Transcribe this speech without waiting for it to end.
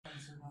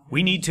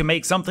We need to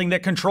make something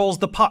that controls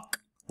the puck.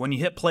 When you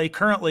hit play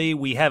currently,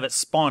 we have it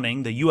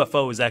spawning. The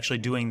UFO is actually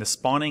doing the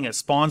spawning. It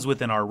spawns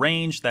within our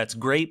range. That's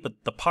great, but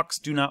the pucks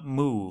do not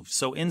move.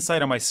 So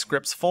inside of my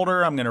scripts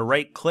folder, I'm going to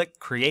right-click,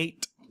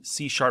 create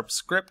C#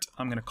 script.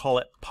 I'm going to call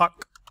it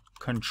puck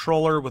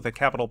controller with a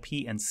capital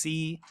P and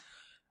C.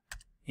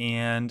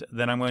 And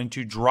then I'm going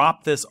to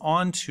drop this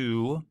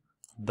onto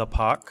the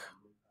puck.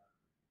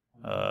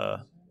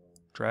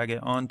 Drag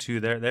it onto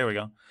there. There we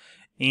go.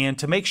 And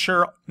to make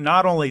sure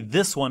not only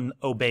this one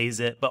obeys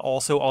it, but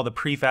also all the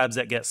prefabs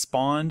that get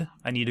spawned,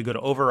 I need to go to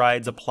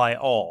Overrides, Apply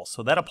All.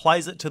 So that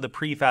applies it to the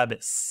prefab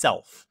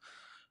itself.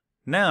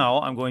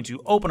 Now I'm going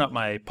to open up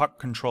my puck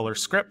controller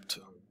script.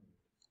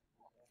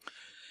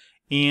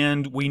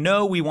 And we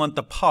know we want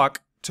the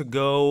puck to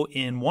go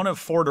in one of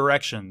 4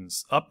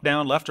 directions, up,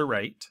 down, left, or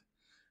right.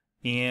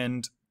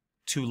 And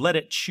to let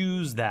it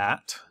choose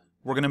that,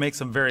 we're going to make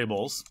some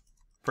variables,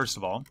 first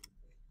of all.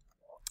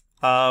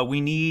 We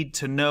need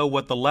to know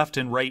what the left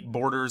and right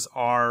borders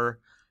are.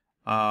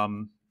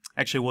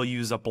 Actually, we'll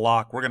use a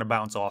block. We're going to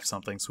bounce off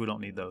something, so we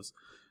don't need those.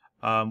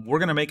 We're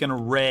going to make an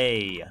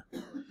array.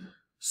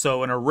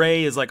 So an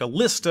array is like a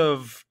list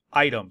of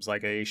items,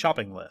 like a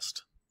shopping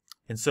list.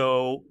 And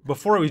so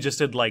before we just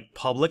did like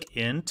public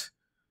int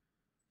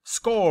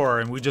score,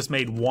 and we just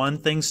made one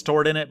thing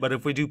stored in it. But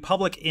if we do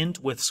public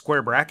int with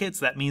square brackets,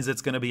 that means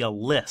it's going to be a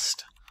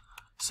list.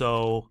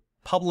 So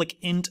public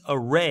int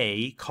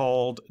array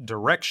called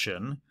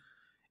direction,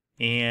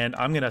 and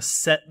I'm going to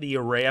set the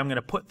array. I'm going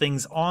to put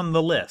things on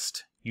the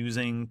list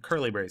using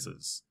curly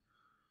braces.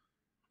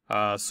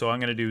 So I'm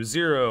going to do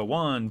 0,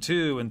 1,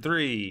 2, and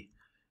 3.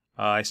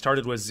 I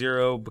started with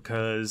 0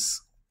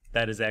 because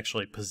that is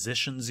actually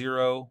position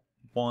 0,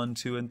 1,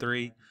 2, and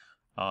 3.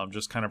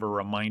 Just kind of a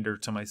reminder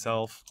to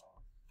myself.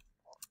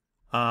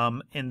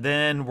 And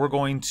then we're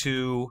going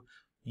to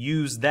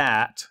use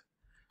that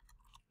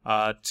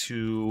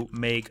to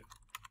make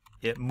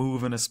it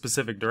move in a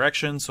specific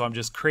direction. So I'm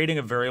just creating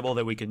a variable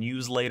that we can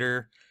use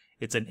later.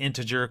 It's an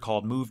integer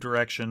called move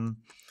direction.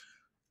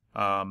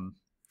 And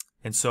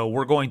so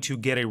we're going to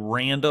get a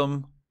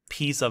random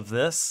piece of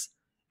this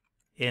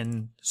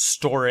and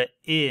store it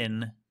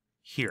in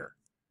here.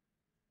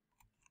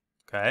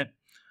 Okay.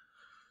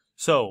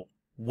 So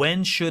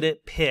when should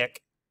it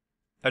pick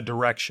a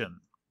direction?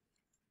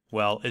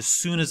 Well, as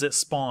soon as it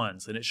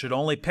spawns, and it should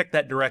only pick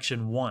that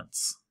direction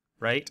once,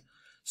 right?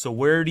 So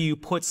where do you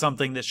put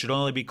something that should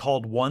only be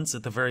called once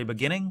at the very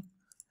beginning?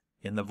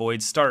 In the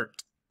void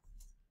start.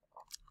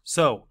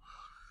 So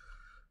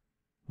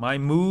my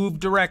move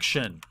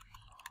direction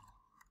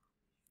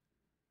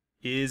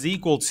is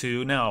equal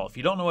to, now if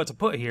you don't know what to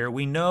put here,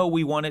 we know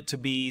we want it to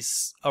be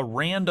a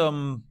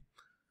random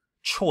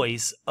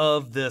choice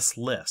of this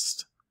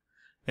list.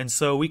 And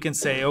so we can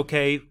say,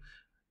 okay,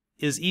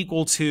 is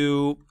equal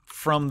to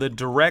from the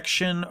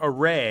direction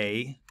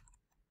array.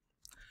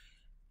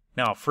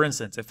 Now, for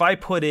instance, if I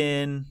put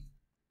in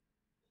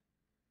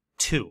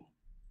 2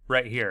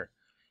 right here,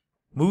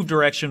 move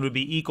direction would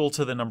be equal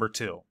to the number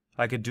 2.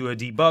 I could do a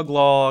debug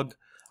log.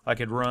 I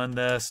could run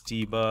this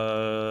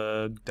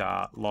debug.log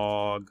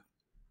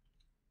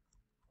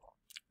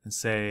and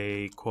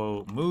say,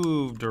 quote,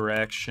 move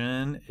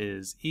direction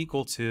is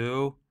equal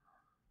to,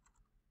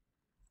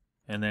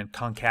 and then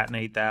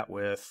concatenate that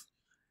with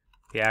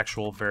the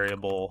actual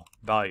variable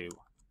value.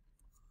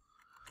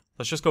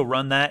 Let's just go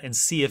run that and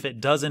see if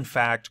it does in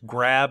fact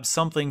grab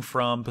something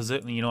from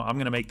position. You know, I'm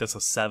going to make this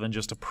a 7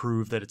 just to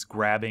prove that it's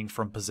grabbing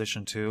from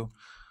position 2.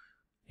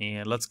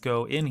 And let's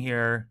go in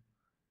here.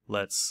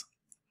 Let's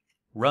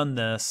run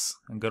this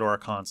and go to our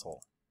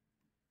console.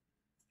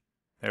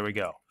 There we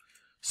go.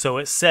 So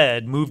it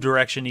said move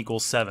direction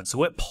equals 7.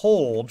 So it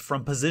pulled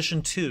from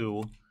position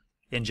 2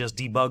 and just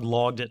debug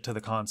logged it to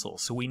the console.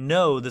 So we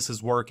know this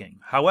is working.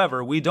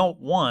 However, we don't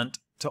want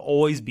to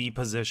always be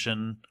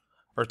position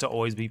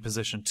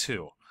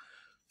 2.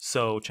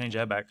 So change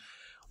that back.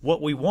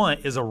 What we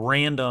want is a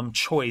random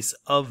choice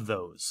of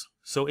those.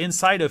 So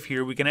inside of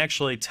here, we can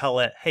actually tell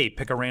it, hey,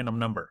 pick a random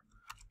number.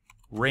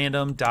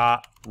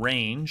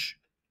 Random.range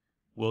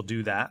will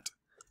do that.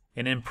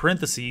 And in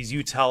parentheses,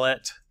 you tell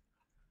it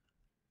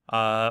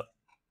the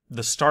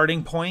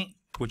starting point,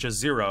 which is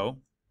 0.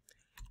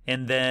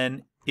 And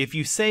then if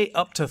you say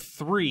up to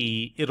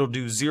 3, it'll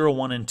do 0,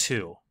 1, and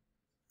 2.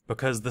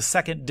 Because the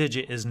second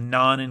digit is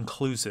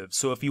non-inclusive.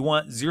 So if you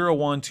want 0,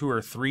 1, 2,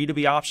 or 3 to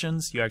be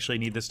options, you actually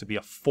need this to be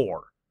a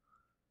 4.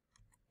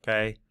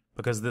 Okay?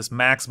 Because this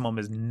maximum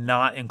is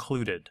not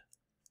included.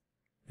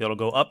 It'll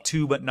go up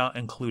to, but not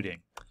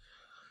including.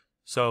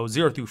 So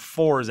 0 through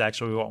 4 is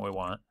actually what we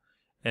want.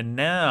 And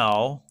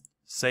now,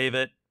 save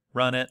it,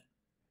 run it.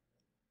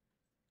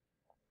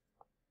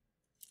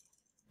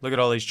 Look at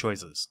all these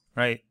choices,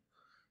 right?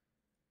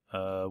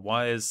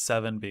 Why is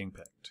 7 being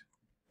picked?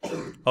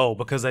 Oh,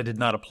 because I did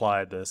not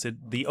apply this.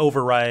 The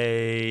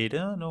override.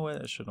 Oh, no way,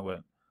 I shouldn't have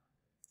went.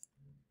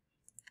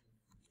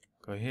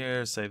 Go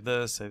here, save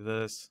this, save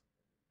this.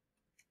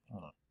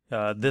 Hold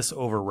on. This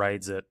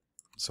overrides it,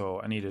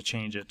 so I need to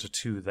change it to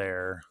 2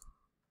 there.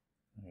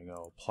 There you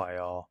go, apply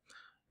all.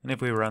 And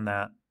if we run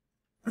that,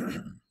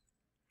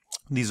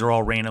 These are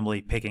all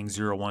randomly picking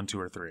 0, 1, 2,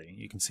 or 3.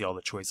 You can see all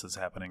the choices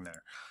happening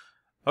there.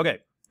 Okay,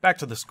 back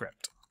to the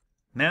script.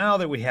 Now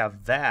that we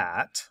have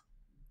that,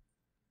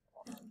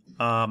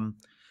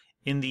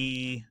 in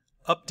the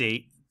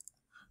update,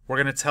 we're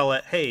going to tell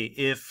it, hey,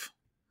 if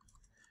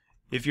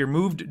you're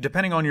moved,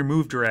 depending on your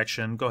move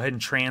direction, go ahead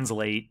and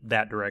translate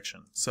that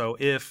direction. So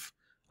if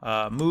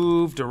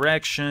move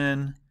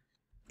direction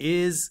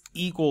is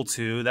equal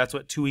to, that's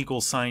what 2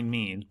 equals sign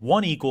means.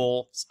 1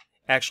 equal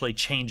actually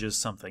changes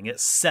something. It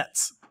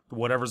sets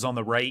whatever's on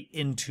the right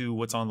into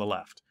what's on the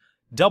left.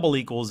 Double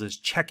equals is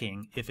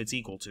checking if it's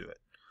equal to it.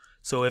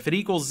 So if it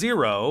equals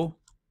 0,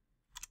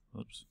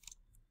 oops,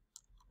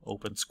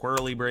 open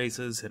squirrely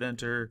braces, hit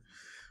enter.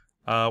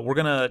 We're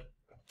going to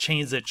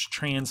change its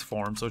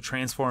transform. So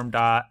transform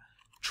dot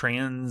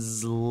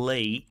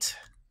translate,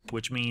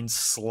 which means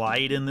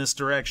slide in this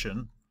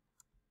direction.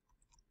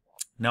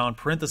 Now in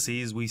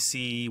parentheses, we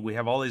see we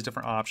have all these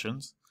different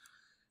options.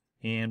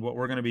 And what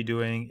we're going to be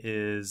doing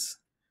is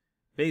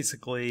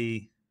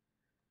basically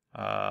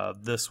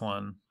this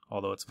one,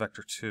 although it's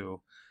vector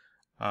 2.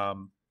 We're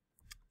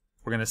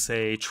going to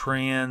say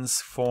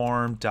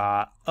transform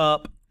dot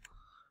up,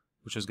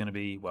 which is going to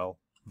be, well,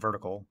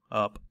 vertical,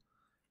 up.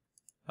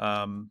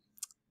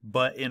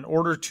 But in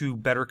order to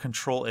better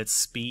control its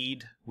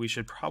speed, we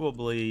should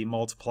probably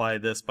multiply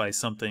this by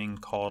something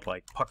called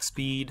like puck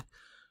speed.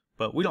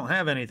 But we don't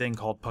have anything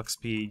called puck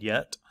speed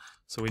yet,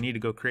 so we need to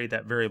go create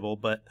that variable.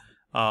 But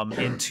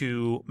and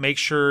to make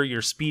sure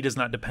your speed is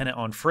not dependent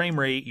on frame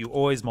rate, you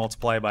always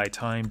multiply by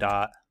time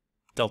dot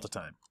delta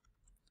time.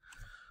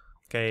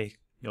 Okay,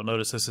 you'll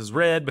notice this is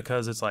red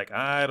because it's like,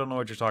 I don't know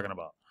what you're talking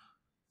about.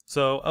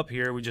 So up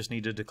here, we just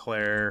need to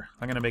declare,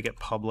 I'm going to make it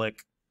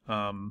public.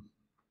 I'm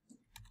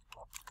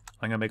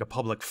going to make a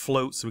public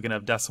float so we can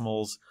have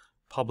decimals.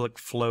 Public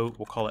float,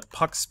 we'll call it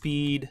puck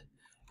speed,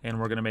 and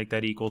we're going to make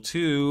that equal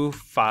to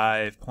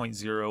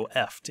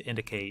 5.0f to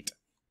indicate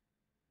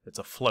it's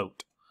a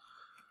float.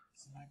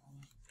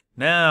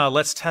 Now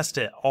let's test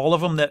it. All of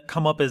them that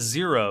come up as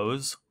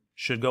zeros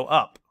should go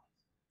up.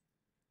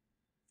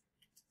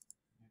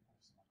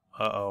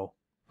 Uh-oh.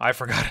 I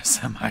forgot a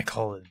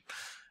semicolon.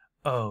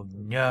 Oh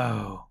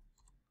no.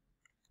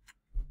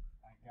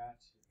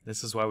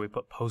 This is why we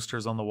put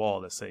posters on the wall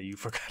that say you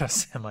forgot a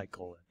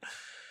semicolon.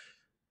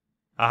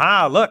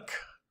 Aha, look.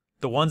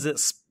 The ones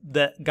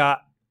that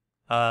got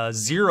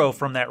 0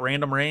 from that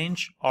random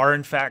range are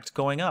in fact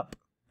going up.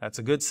 That's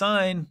a good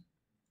sign.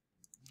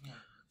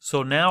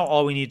 So now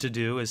all we need to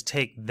do is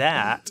take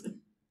that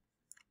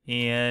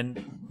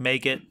and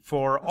make it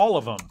for all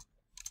of them.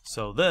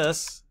 So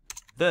this,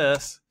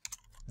 this,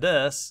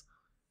 this.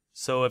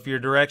 So if your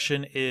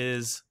direction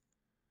is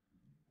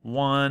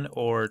 1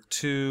 or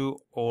 2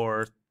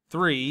 or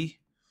 3,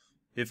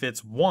 if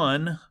it's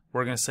 1,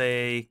 we're going to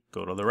say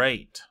go to the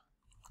right.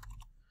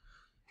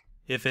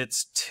 If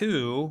it's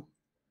 2,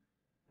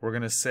 we're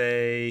going to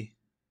say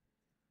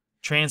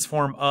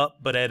transform up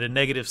but at a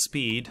negative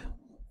speed,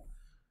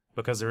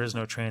 because there is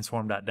no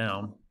transform dot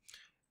down.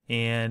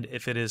 And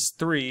if it is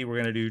 3, we're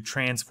going to do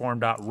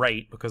transform dot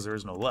right, because there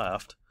is no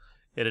left,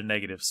 at a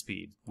negative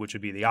speed, which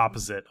would be the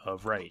opposite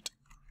of right.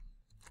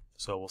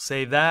 So we'll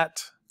save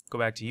that, go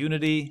back to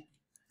Unity,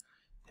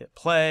 hit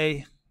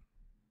play,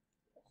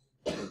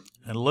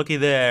 and looky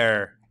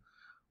there.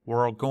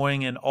 We're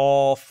going in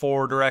all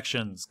 4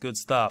 directions. Good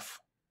stuff.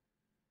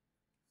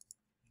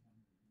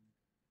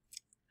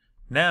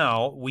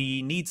 Now,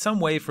 we need some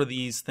way for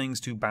these things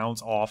to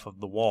bounce off of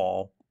the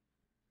wall.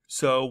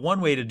 So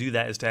one way to do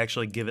that is to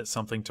actually give it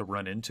something to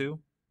run into.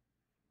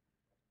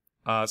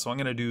 So I'm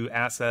going to do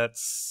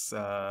assets,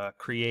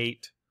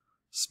 create,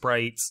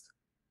 sprites,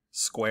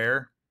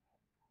 square.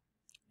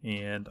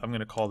 And I'm going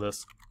to call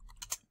this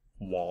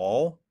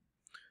wall.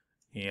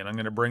 And I'm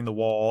going to bring the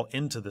wall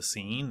into the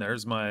scene.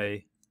 There's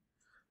my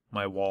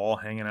wall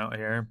hanging out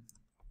here.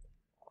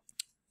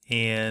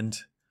 And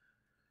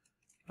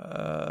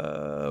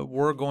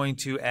we're going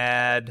to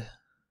add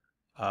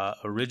a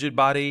rigid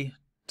body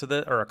to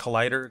the, or a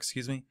collider,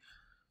 excuse me.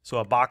 So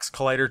a box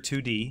collider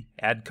 2D,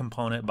 add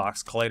component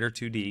box collider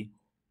 2D.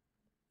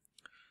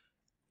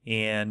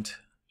 And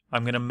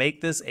I'm going to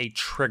make this a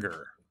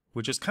trigger,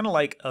 which is kind of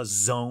like a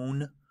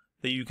zone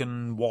that you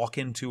can walk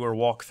into or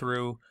walk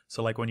through.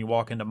 So like when you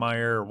walk into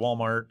Meijer or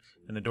Walmart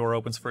and the door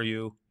opens for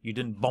you, you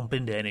didn't bump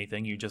into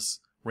anything, you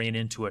just ran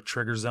into a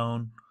trigger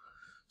zone.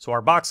 So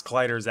our box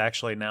collider is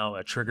actually now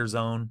a trigger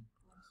zone.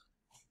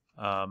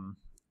 And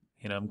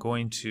I'm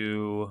going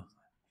to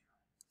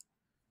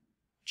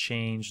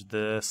change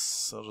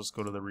this. I'll just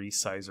go to the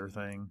resizer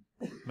thing.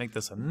 Make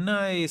this a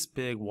nice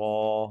big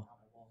wall.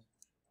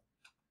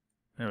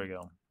 There we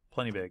go.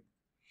 Plenty big.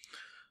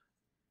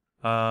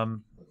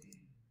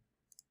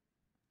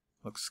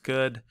 Looks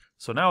good.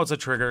 So now it's a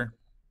trigger.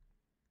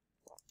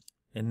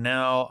 And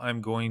now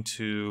I'm going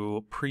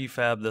to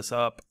prefab this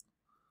up.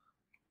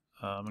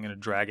 I'm going to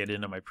drag it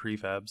into my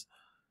prefabs.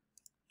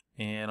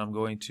 And I'm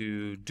going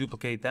to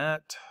duplicate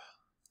that.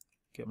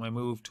 Get my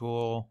move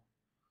tool.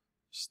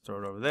 Just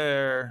throw it over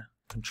there.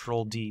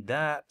 Control D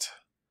that.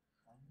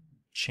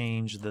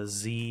 change the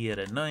Z at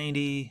a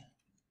 90.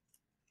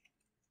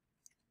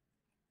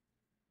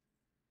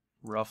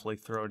 Roughly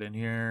throw it in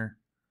here.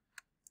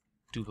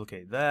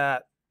 Duplicate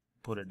that.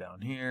 Put it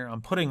down here.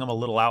 I'm putting them a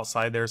little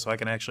outside there so I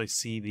can actually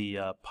see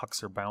the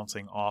pucks are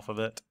bouncing off of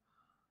it.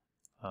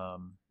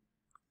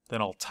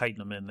 Then I'll tighten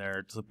them in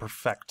there to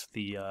perfect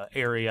the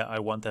area I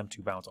want them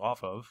to bounce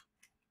off of.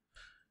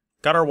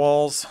 Got our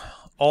walls.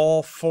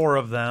 All 4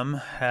 of them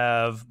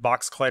have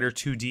Box Collider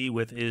 2D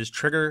with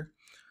isTrigger.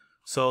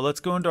 So let's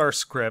go into our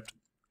script.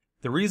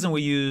 The reason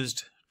we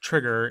used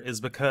trigger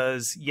is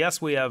because, yes,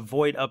 we have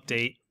void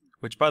update,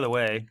 which, by the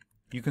way,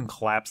 you can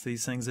collapse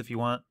these things if you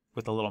want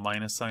with a little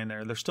minus sign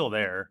there. They're still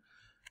there.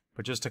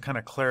 But just to kind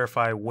of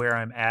clarify where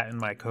I'm at in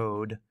my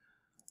code,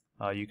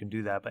 you can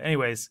do that. But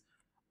anyways,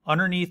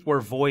 underneath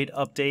where void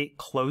update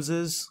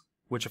closes,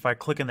 which if I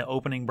click in the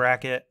opening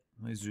bracket,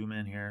 let me zoom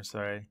in here,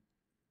 sorry.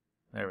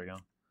 There we go.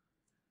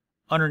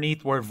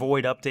 Underneath where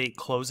void update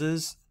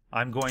closes,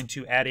 I'm going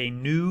to add a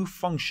new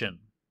function.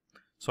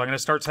 So I'm going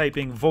to start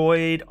typing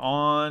void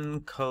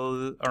on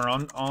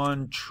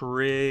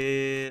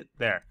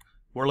there.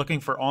 We're looking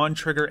for on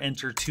trigger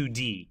enter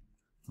 2D.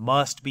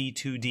 Must be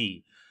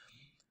 2D.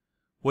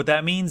 What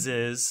that means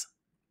is,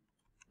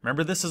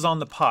 remember this is on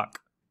the puck.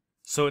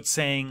 So it's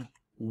saying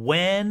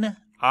when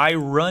I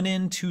run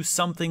into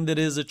something that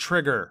is a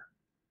trigger,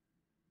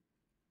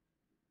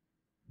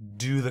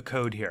 do the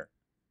code here.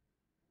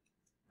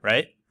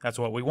 Right? That's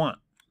what we want.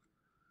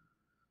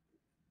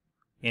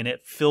 And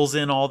it fills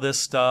in all this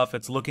stuff.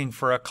 It's looking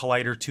for a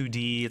Collider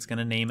 2D. It's going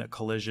to name it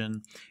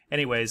collision.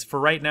 Anyways, for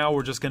right now,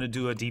 we're just going to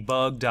do a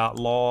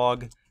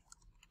debug.log.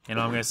 And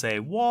I'm going to say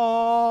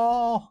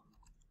wall,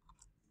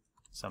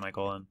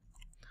 semicolon.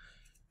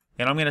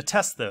 And I'm going to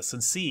test this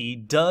and see,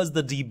 does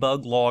the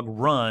debug log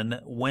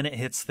run when it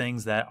hits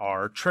things that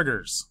are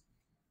triggers?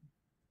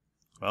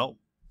 Well,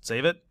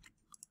 save it.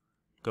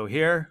 Go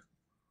here.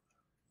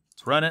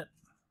 Let's run it.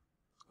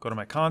 Go to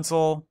my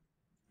console.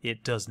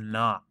 It does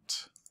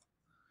not.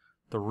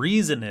 The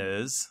reason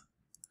is,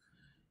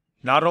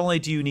 not only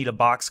do you need a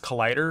box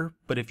collider,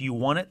 but if you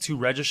want it to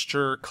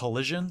register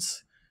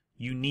collisions,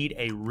 you need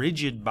a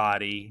rigid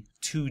body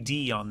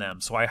 2D on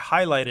them. So I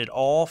highlighted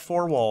all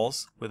 4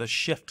 walls with a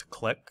shift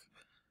click.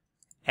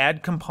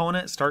 Add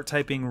component, start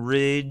typing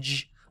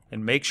ridge,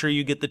 and make sure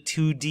you get the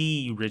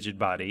 2D rigid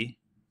body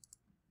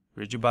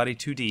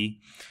 2D.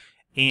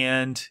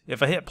 And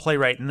if I hit play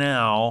right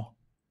now,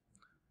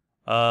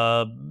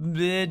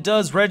 it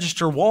does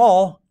register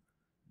wall,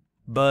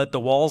 but the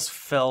walls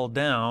fell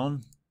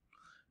down,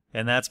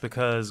 and that's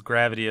because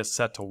gravity is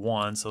set to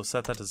 1, so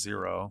set that to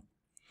 0.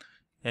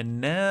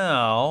 And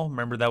now,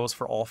 remember that was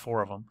for all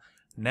 4 of them.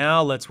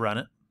 Now let's run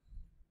it.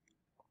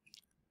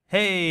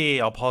 Hey,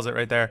 I'll pause it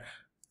right there.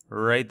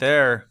 Right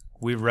there,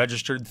 we've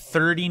registered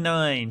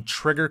 39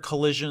 trigger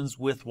collisions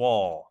with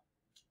wall.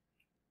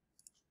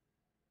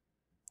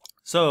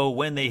 So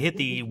when they hit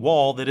the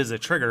wall that is a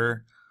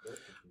trigger,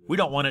 we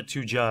don't want it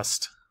to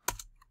just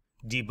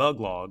debug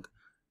log.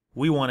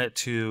 We want it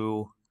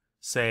to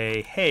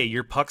say, hey,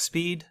 your puck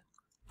speed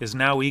is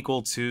now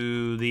equal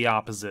to the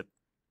opposite,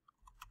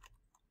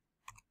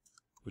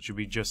 which would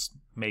be just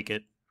make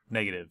it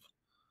negative.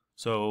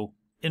 So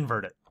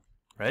invert it,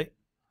 right?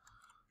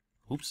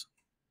 Oops,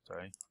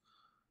 sorry.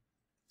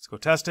 Let's go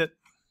test it.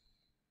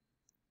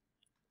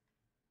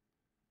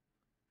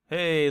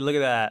 Hey, look at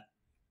that.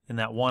 And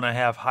that one I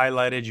have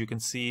highlighted, you can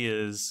see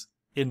is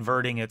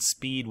inverting its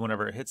speed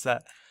whenever it hits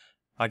that.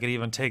 I could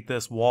even take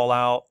this wall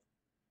out.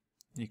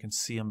 You can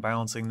see them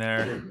bouncing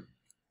there.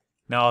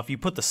 Now, if you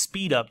put the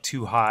speed up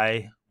too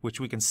high, which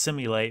we can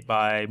simulate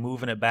by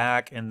moving it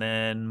back and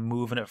then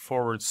moving it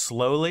forward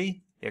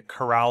slowly, it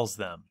corrals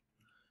them.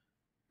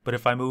 But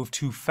if I move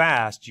too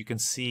fast, you can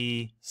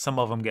see some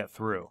of them get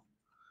through.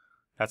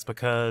 That's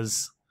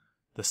because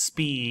the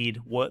speed,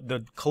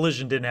 the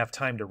collision didn't have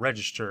time to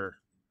register.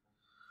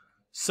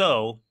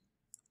 So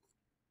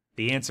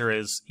the answer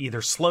is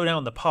either slow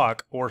down the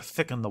puck or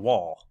thicken the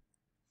wall.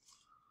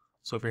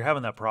 So if you're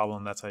having that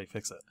problem, that's how you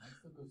fix it.